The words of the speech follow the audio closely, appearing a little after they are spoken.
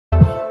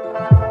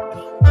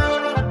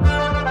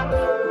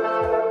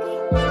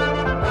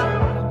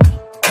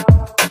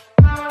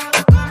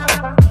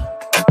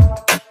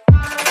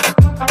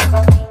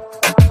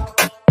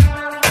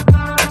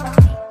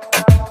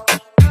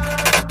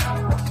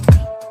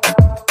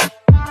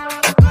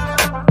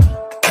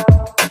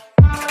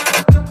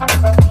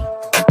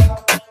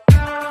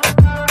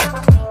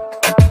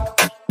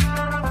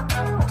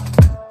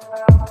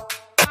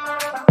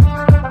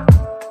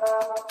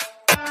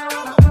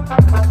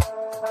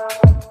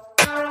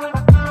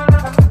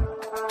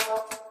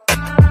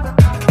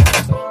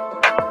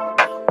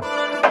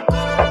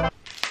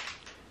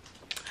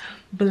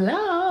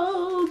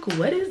vlog.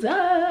 What is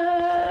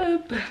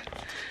up?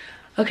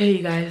 Okay,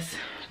 you guys,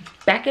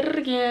 back at it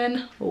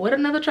again with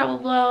another travel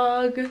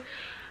vlog.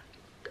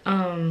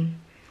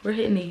 We're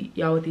hitting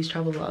y'all with these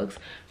travel vlogs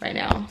right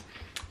now.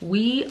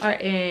 We are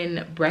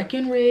in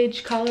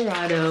Breckenridge,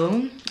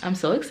 Colorado. I'm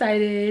so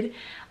excited.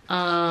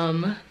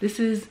 This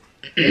is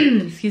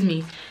excuse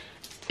me.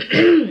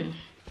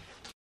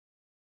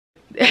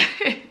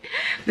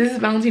 This is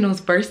Valentino's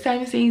first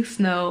time seeing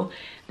snow.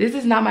 This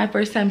is not my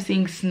first time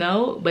seeing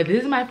snow, but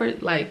this is my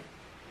first, like,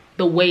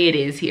 the way it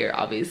is here,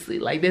 obviously.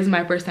 Like, this is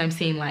my first time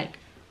seeing, like,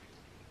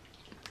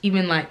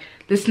 even like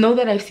the snow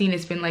that I've seen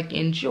has been like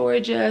in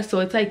Georgia, so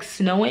it's like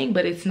snowing,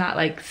 but it's not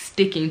like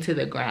sticking to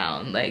the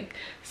ground. Like,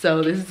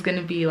 so this is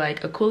gonna be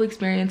like a cool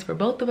experience for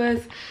both of us.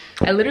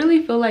 I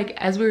literally feel like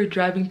as we were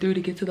driving through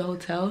to get to the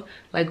hotel,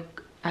 like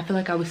I feel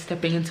like I was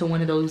stepping into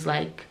one of those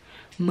like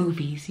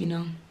movies, you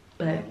know.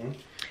 But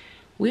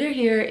we're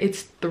here.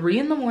 It's 3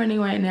 in the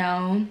morning right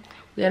now.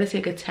 We had to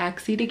take a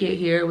taxi to get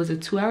here. It was a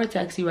 2-hour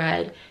taxi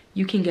ride.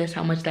 You can guess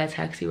how much that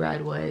taxi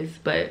ride was,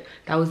 but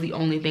that was the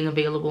only thing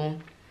available.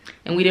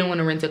 And we didn't want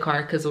to rent a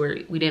car because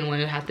we didn't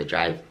want to have to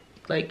drive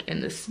like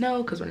in the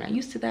snow because we're not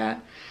used to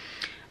that.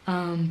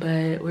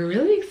 But we're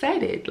really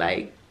excited.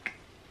 Like,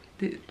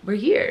 we're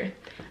here.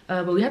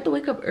 But we have to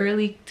wake up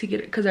early to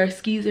get it because our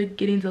skis are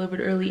getting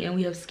delivered early and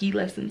we have ski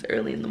lessons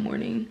early in the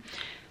morning.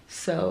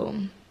 So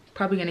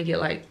probably gonna get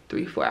like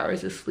 3-4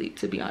 hours of sleep,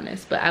 to be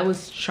honest. But I was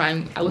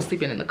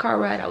sleeping in the car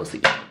ride, I was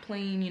sleeping on the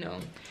plane, you know,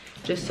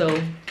 just so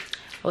I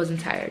wasn't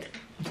tired.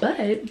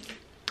 But I'm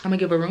gonna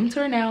give a room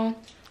tour now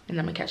and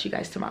I'm gonna catch you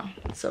guys tomorrow.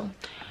 So,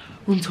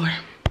 room tour.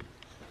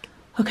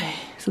 Okay,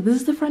 so this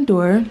is the front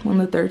door on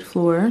the 3rd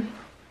floor.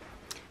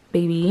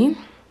 Baby,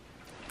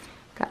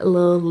 got a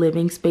little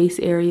living space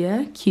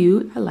area.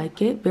 Cute, I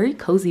like it. Very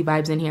cozy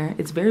vibes in here.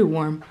 It's very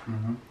warm.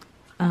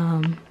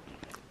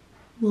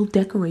 Little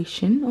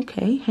decoration.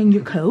 Okay, hang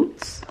your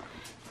coats.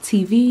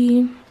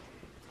 TV.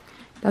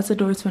 That's the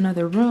door to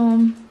another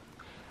room.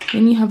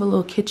 Then you have a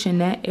little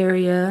kitchenette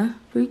area.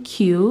 Very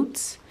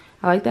cute.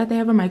 I like that they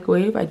have a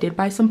microwave. I did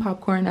buy some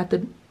popcorn at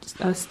the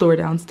store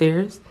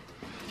downstairs.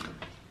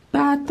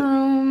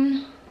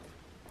 Bathroom.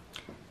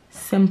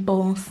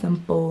 Simple,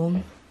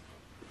 simple.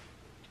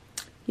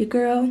 Your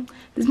girl.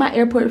 This is my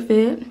airport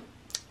fit.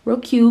 Real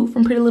cute,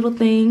 from Pretty Little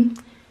Thing.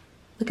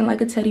 Looking like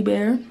a teddy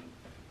bear.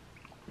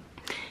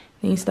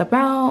 Then you step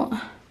out. And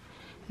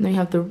then you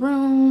have the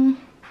room.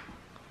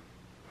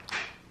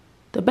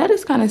 The bed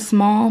is kind of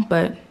small,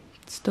 but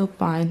still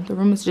fine. The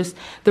room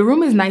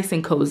is nice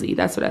and cozy.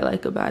 That's what I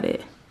like about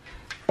it.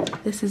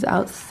 This is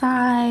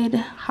outside.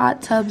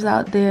 Hot tubs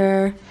out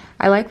there.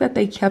 I like that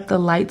they kept the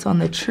lights on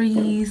the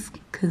trees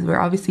because we're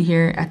obviously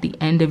here at the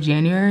end of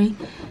January.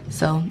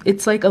 So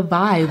it's like a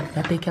vibe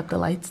that they kept the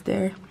lights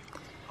there.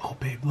 Oh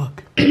babe,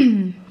 look.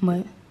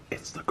 What?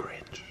 It's the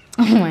Grinch.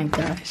 Oh my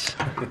gosh.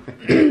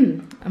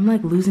 I'm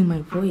like losing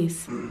my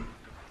voice.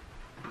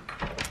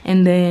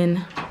 And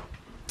then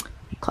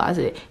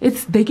closet.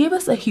 They gave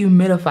us a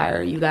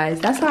humidifier, you guys.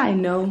 That's how I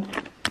know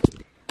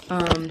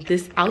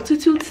this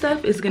altitude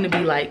stuff is gonna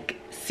be like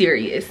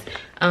serious.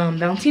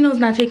 Valentino's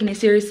not taking it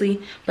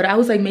seriously, but I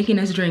was like making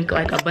us drink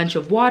like a bunch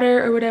of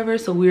water or whatever,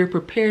 so we were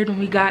prepared when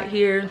we got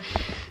here.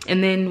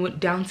 And then went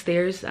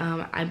downstairs,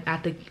 I'm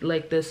at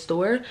the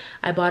store.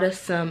 I bought us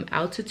some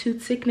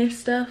altitude sickness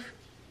stuff.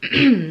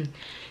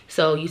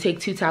 So you take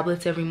 2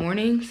 tablets every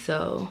morning.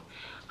 So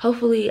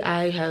hopefully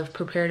I have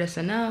prepared us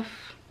enough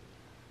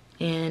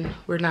and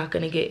we're not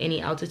gonna get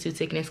any altitude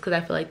sickness because I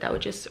feel like that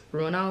would just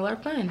ruin all our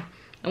fun.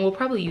 And we'll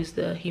probably use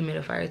the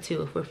humidifier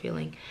too if we're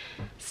feeling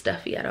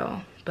stuffy at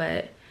all.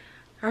 But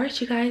all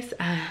right, you guys,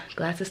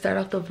 glad to start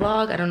off the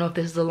vlog. I don't know if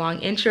this is a long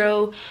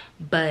intro,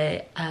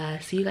 but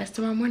see you guys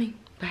tomorrow morning.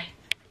 Bye.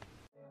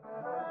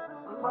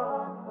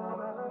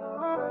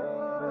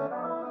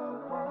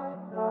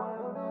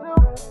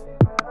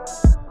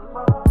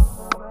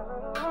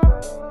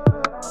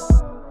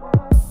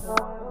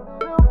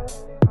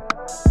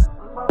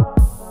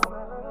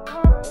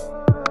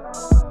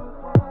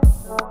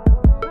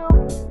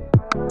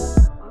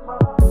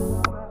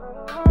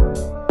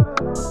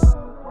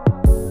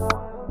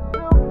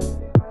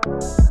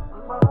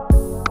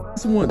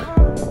 One. Is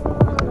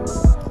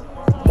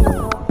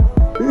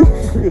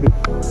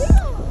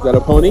that a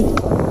pony?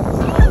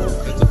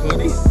 That's a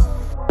pony.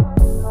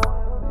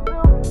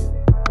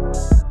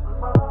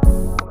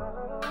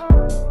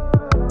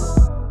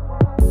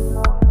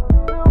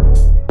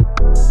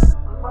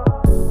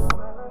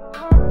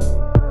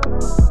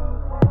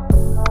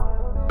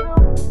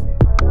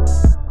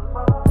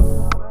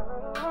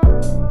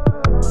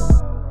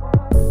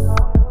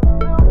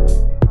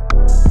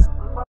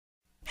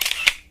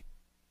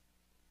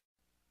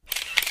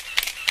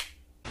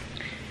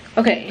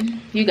 Okay,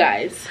 you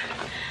guys,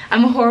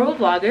 I'm a horrible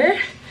vlogger.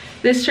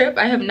 This trip,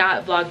 I have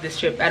not vlogged this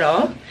trip at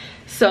all.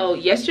 So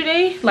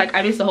yesterday, like,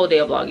 I missed the whole day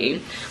of vlogging.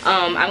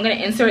 I'm gonna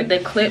insert the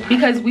clip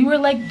because we were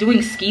like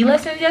doing ski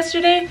lessons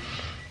yesterday,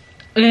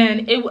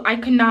 and I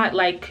could not,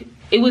 like,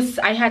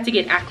 I had to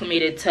get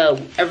acclimated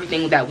to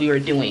everything that we were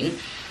doing.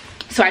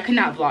 so I could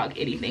not vlog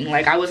anything.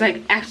 Like I was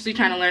like actually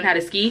trying to learn how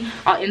to ski.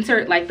 I'll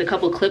insert like the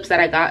couple clips that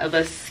I got of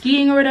us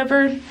skiing or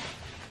whatever.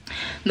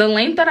 The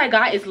length that I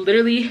got is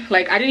literally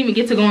like, I didn't even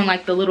get to go on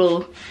like the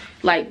little,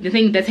 like the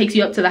thing that takes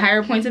you up to the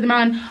higher points of the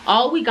mountain.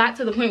 All we got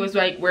to the point was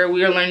like where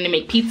we were learning to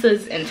make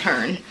pizzas and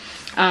turn.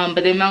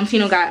 But then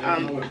Valentino got I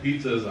don't know what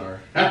pizzas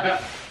are.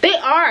 They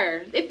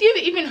are. If you've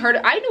even heard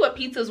of, I knew what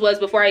pizzas was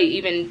before I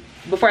even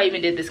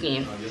did the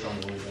skiing.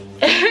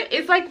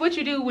 It's like what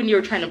you do when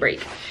you're trying to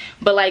brake.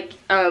 But like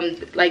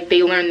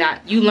they learn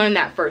that, you learn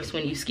that first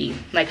when you ski,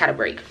 like how to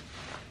brake.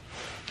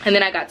 And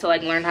then I got to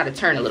like learn how to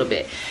turn a little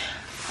bit.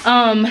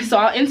 So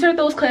I'll insert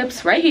those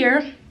clips right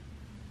here.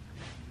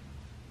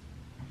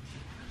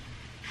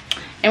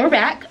 And we're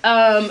back.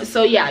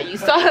 So yeah, you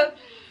saw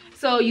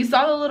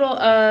the little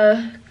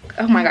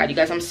oh my god, you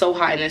guys, I'm so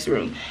hot in this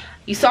room.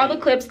 You saw the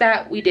clips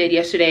that we did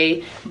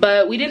yesterday,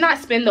 but we did not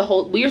spend the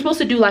whole, we were supposed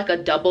to do like a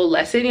double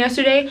lesson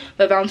yesterday,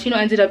 but Valentino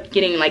ended up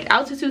getting like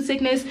altitude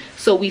sickness,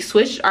 so we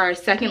switched our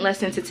second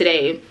lesson to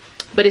today.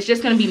 But it's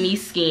just gonna be me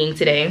skiing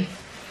today.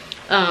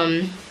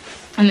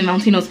 And then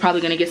Valentino's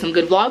probably gonna get some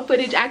good vlog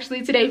footage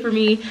actually today for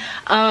me.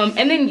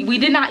 And then we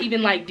did not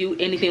even like do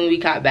anything when we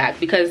got back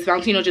because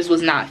Valentino just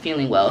was not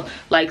feeling well.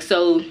 Like,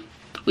 so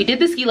we did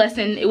the ski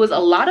lesson. It was a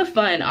lot of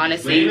fun,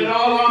 honestly. Blame it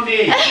all on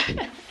me.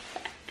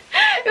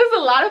 It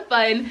was a lot of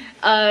fun.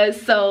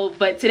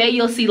 But today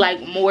you'll see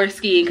like more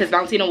skiing because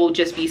Valentino will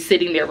just be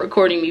sitting there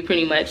recording me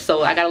pretty much.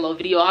 So I got a little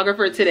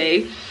videographer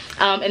today.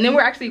 And then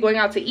we're actually going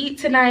out to eat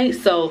tonight.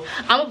 So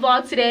I'm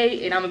gonna vlog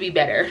today and I'm gonna be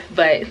better.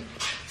 But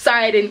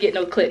sorry I didn't get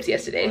no clips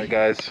yesterday. Alright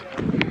guys,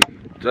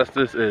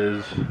 Justice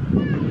is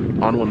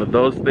on one of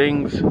those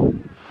things.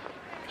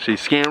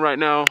 She's skiing right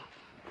now,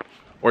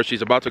 or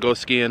she's about to go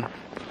skiing.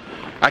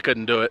 I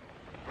couldn't do it.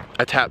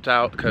 I tapped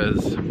out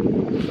because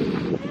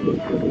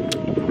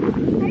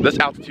this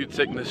altitude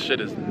sickness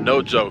shit is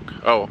no joke.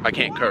 Oh, I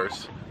can't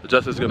curse.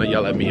 Justice is gonna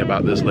yell at me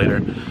about this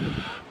later.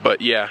 But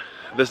yeah,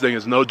 this thing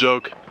is no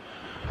joke.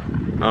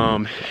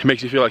 It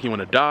makes you feel like you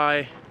want to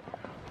die.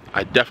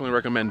 I definitely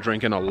recommend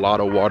drinking a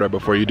lot of water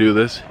before you do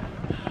this.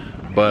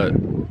 But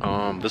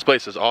this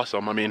place is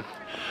awesome. I mean,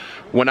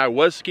 when I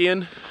was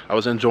skiing, I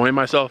was enjoying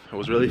myself. It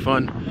was really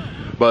fun.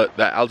 But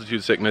that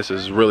altitude sickness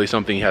is really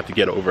something you have to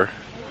get over.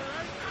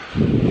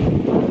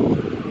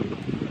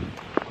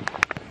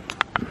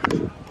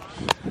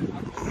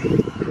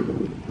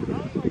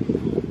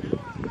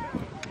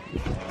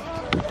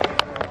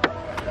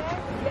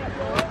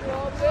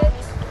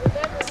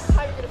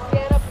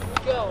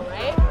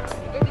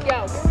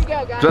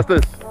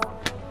 Justice,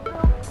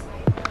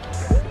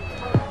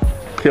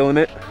 killing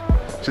it.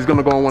 She's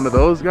gonna go on one of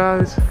those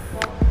guys.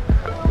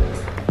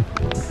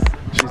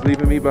 She's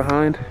leaving me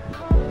behind.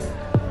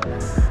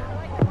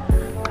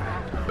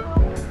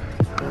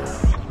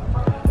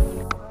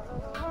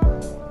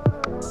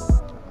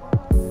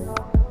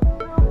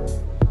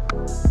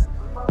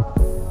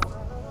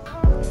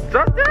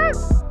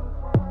 Justice!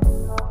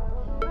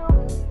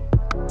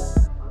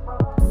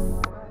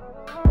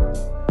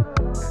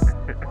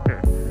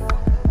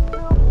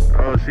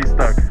 Oh, she's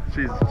stuck.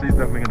 She's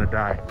definitely gonna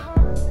die.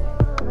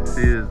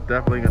 She is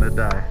definitely gonna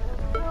die.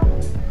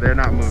 They're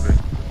not moving.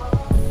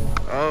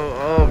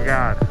 Oh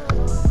god.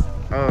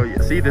 Oh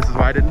yeah. See, this is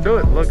why I didn't do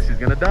it. Look, she's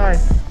gonna die.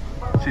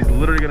 She's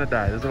literally gonna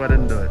die. This is why I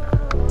didn't do it.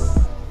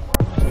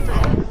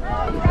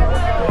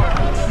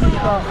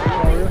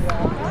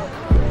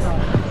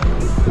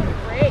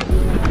 Great.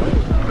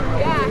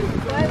 Yeah.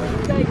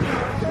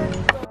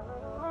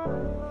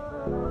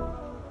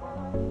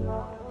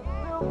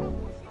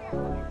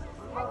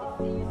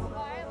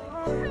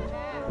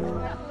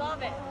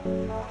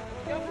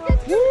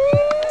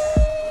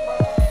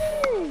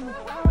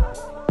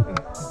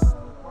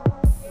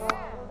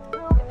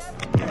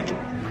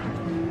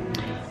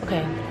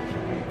 Okay.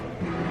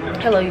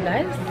 Hello, you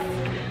guys.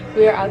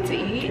 We are out to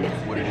eat.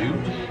 What do you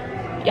do?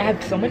 Yeah, I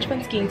have so much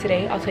fun skiing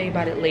today. I'll tell you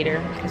about it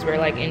later because we're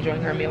like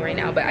enjoying our meal right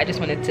now. But I just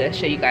wanted to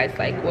show you guys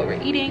like what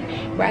we're eating.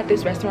 We're at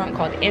this restaurant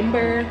called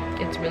Ember.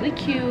 It's really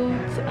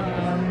cute.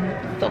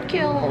 So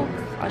cute.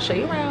 I'll show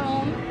you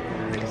around.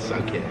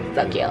 So cute.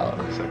 So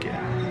cute. So cute.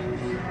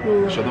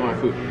 Show them my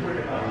food.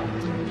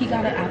 He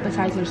got an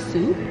appetizer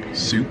soup.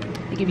 Soup?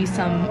 They give you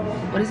some,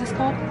 what is this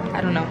called?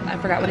 I don't know. I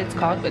forgot what it's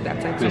called, but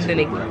that's like something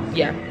they,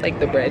 yeah, like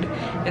the bread.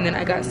 And then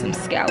I got some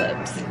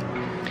scallops.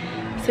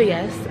 So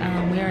yes,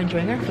 we are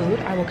enjoying our food.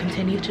 I will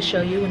continue to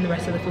show you when the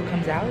rest of the food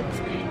comes out,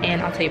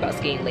 and I'll tell you about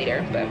skiing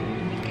later, but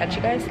catch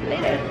you guys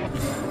later.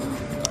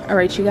 All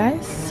right, you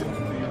guys,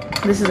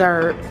 this is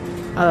our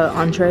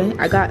entree.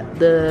 I got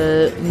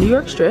the New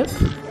York strip.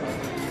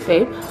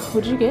 Babe,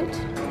 what did you get?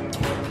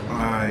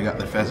 I got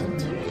the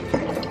pheasant.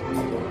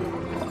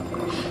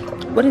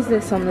 What is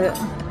this on the...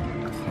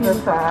 The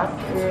top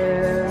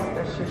is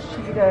the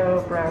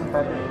shishito brown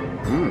butter.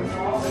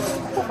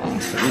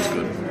 Sounds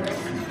good.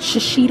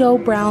 Shishito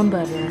brown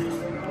butter.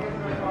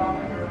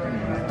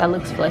 That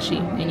looks fleshy,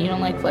 and you don't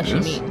like fleshy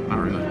meat. Not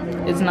really.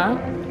 It's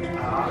not?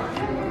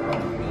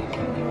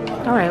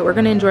 All right, we're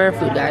gonna enjoy our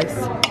food, guys.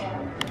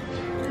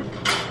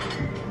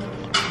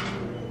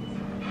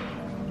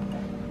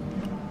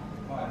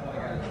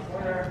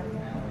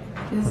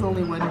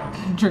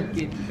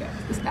 drinking, you guys.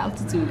 It's the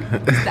altitude.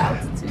 It's the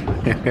altitude.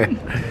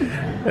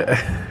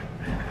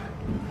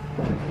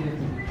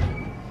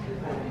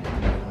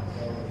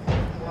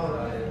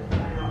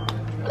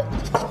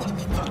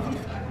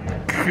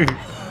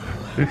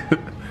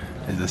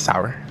 Is it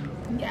sour?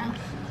 Yeah.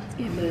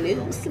 It's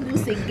loose,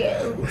 loose and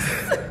goes.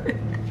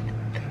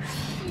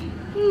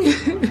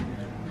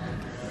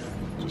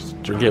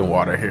 Just drinking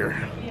water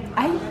here.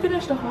 I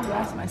finished the whole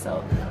glass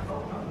myself.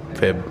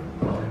 Fib.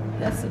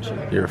 That's the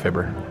truth. You're a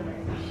fibber.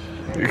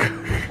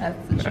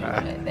 That's the truth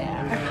right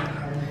there.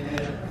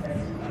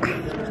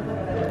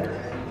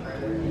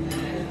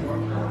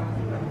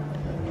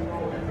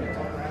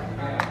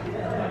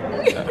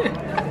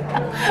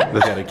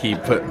 Just gotta keep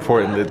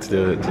pouring it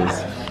to it.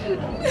 Just.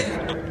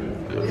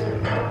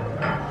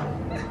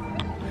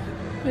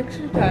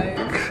 Extra time.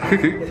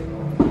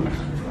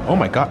 Oh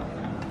my god.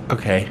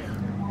 Okay.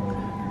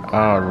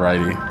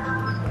 Alrighty.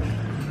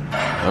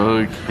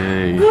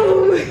 Okay. Did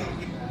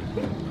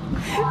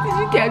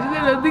you catch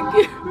that on the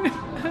camera?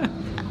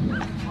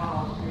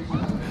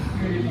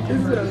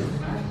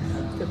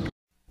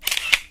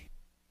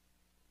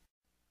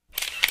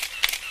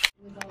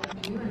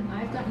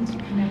 I've gotten to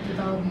connect with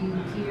all of you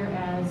here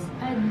as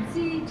a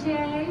DJ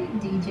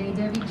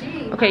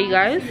WG. Okay, you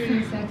guys.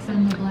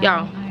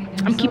 Y'all,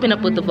 I'm keeping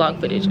up with the vlog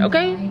footage,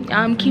 okay?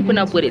 I'm keeping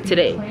up with it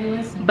today.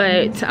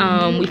 But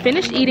we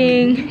finished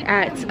eating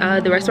at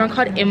the restaurant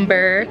called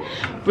Ember.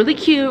 Really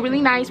cute,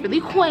 really nice,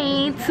 really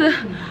quaint.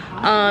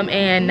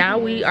 And now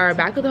we are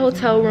back at the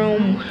hotel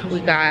room.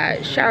 We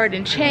got showered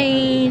and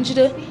changed.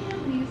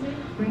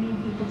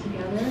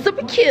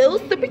 Super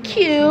cute, super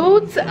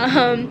cute.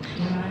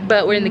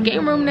 But we're in the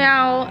game room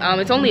now.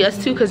 It's only us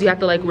two because you have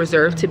to like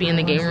reserve to be in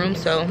the game room.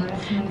 So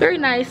very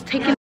nice,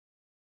 taking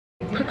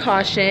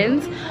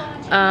precautions.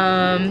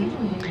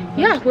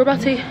 Yeah, we're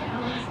about to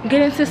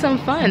get into some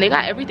fun. They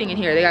got everything in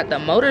here. They got the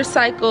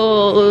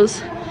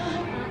motorcycles,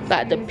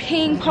 got the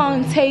ping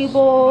pong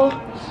table,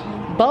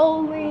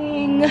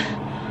 bowling,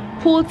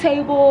 pool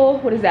table.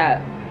 What is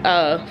that?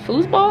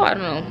 Foosball? I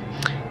don't know.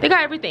 They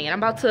got everything. And I'm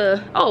about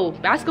to, oh,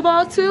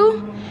 basketball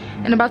too.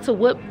 And I'm about to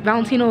whip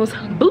Valentino's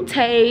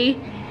booty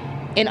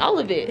and all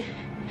of it.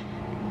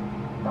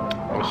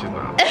 Oh, she's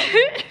not.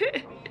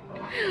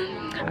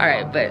 All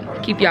right,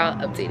 but keep y'all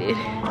updated.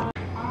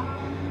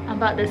 I'm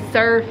about to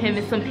serve him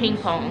in some ping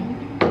pong.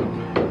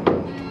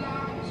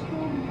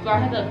 Do I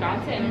have to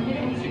bounce it and hit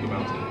it? You can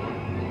bounce it.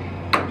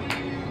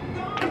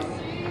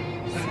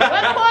 1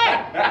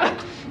 point!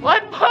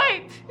 1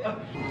 point!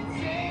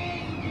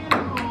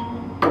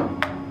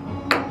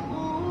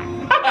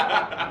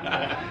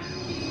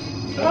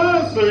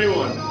 Ah,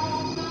 31.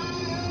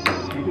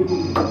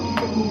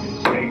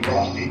 Hey,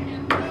 Frosty.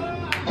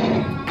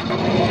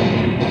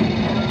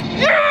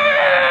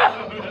 Yeah!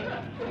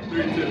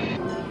 3-2.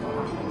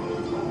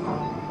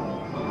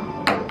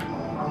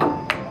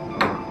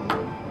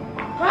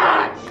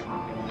 Hot!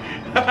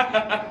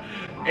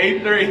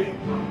 8-3.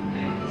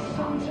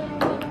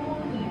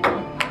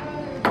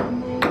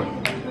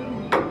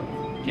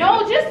 No,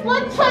 just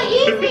let's play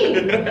easy.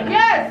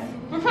 Yes,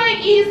 we're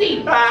playing easy.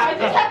 I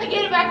just have to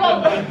get it back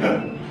over.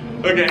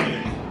 Okay.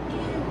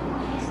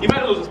 You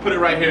might as well just put it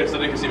right here so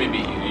they can see me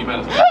beat you. You might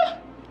as well.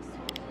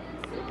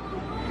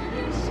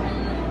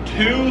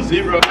 2-0.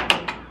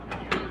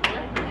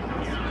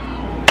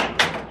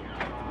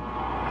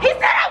 He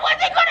said I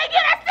wasn't gonna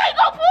get a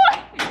single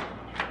point.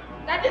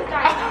 That does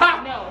not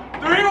count. No.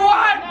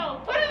 3-1. No.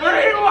 Put it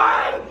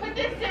 3-1. Put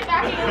this shit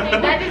back in your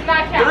thing. That does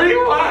not count.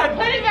 3-1.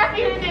 Put it back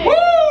in your thing. Woo!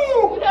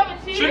 You have a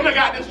cheater? Shouldn't have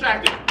got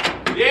distracted.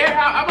 Yeah,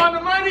 I'm on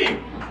the money.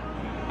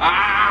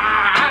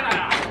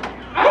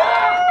 Woo!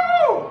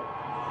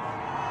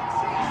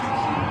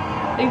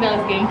 I think that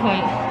was game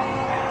point.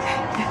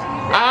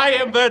 I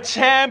am the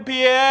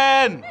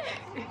champion.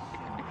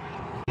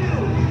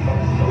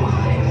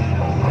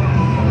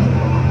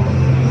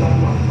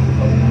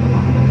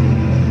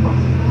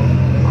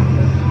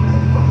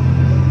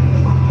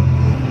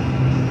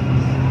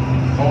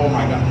 Oh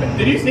my god.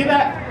 Did you see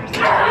that?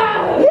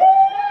 Woo!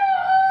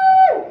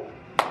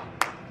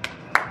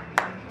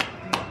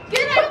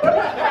 Get it!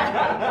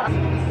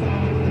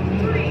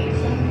 3,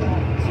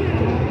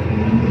 2,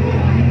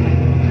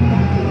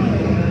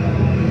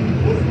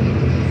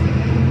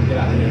 Get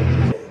out of here.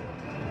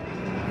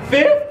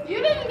 Fifth? You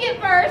didn't get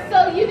first, so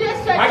you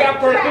just shut I got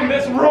your first in trap.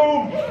 this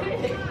room.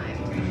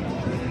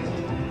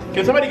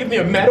 Can somebody give me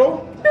a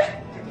medal?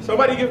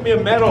 Somebody give me a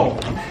medal.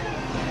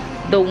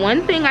 The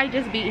one thing I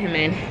just beat him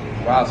in.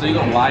 Wow, so you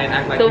gonna lie and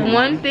act like The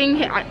one thing,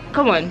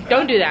 come on,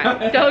 don't do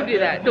that. Don't do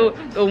that.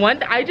 The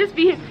one, I just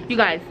beat him. You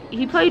guys,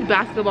 he played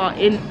basketball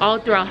in all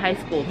throughout high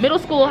school. Middle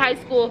school, high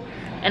school,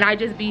 and I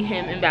just beat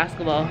him in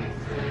basketball.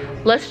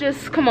 Let's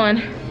just, come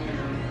on.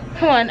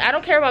 Come on, I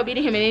don't care about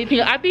beating him in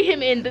anything. I beat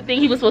him in the thing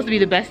he was supposed to be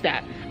the best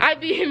at. I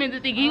beat him in the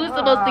thing he was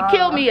supposed to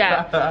kill me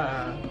at.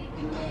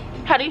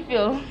 How do you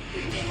feel?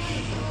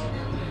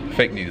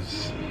 Fake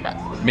news.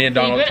 Me and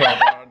Donald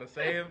Trump are the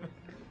same.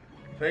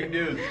 Fake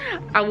news.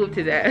 I whooped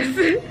his ass.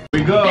 Here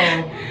we go.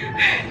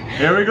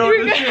 Here we go.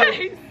 You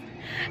guys,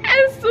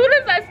 As soon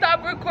as I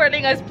stop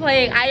recording us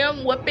playing, I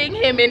am whooping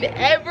him in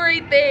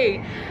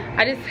everything.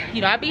 I just,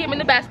 you know, I beat him in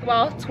the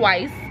basketball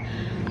twice.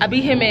 I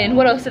beat him in,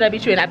 what else did I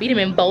beat you in? I beat him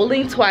in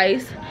bowling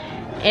twice.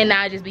 And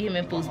now I just beat him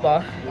in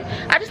foosball.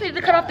 I just needed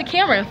to cut off the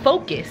camera and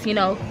focus, you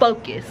know,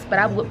 focus. But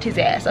I whooped his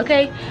ass,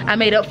 okay? I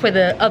made up for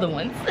the other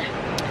ones.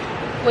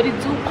 What do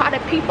party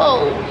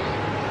people?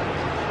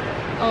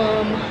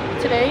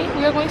 Today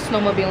we are going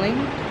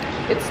snowmobiling.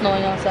 It's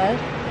snowing outside.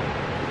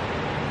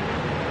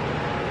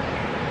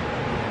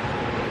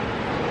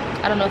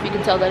 I don't know if you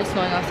can tell that it's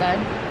snowing outside.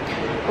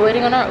 We're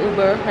waiting on our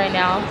Uber right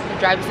now. The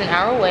drive is an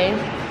hour away.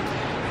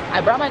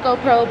 I brought my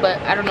GoPro, but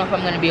I don't know if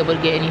I'm gonna be able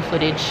to get any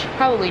footage.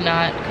 Probably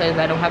not, because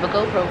I don't have a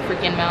GoPro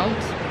freaking mount.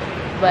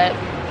 But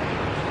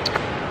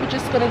we're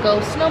just gonna go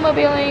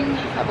snowmobiling,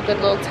 have a good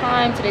little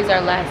time. Today's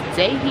our last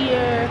day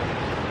here.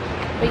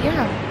 But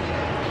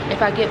yeah,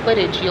 if I get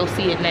footage, you'll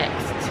see it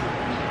next.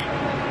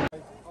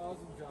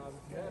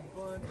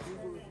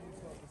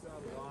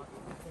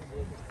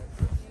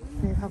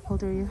 Babe, how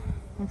cold are you?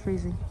 I'm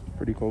freezing.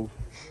 Pretty cold.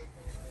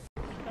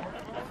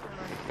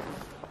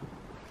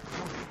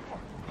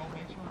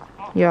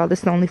 Y'all, this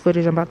is the only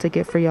footage I'm about to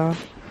get for y'all.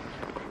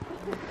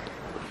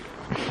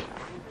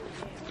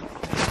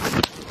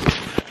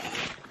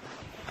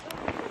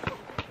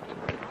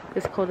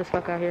 It's cold as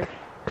fuck out here.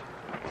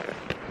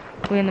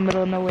 We're in the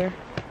middle of nowhere.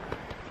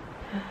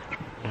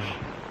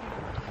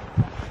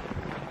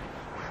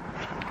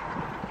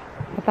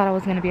 I thought I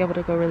was gonna be able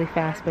to go really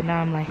fast, but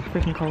now I'm like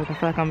freaking cold. I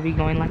feel like I'm gonna be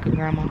going like a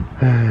grandma.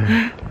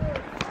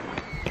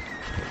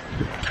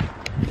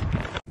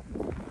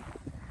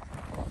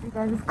 You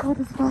guys, it's cold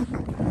as fuck.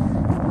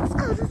 It's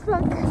cold as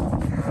fuck.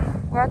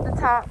 We're at the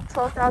top,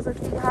 12,000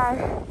 feet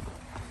high.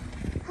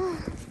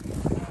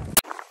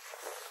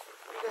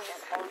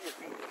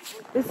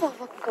 It's so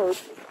fucking cold.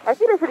 Our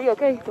feet are pretty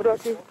okay. What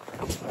about you?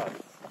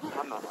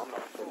 I'm not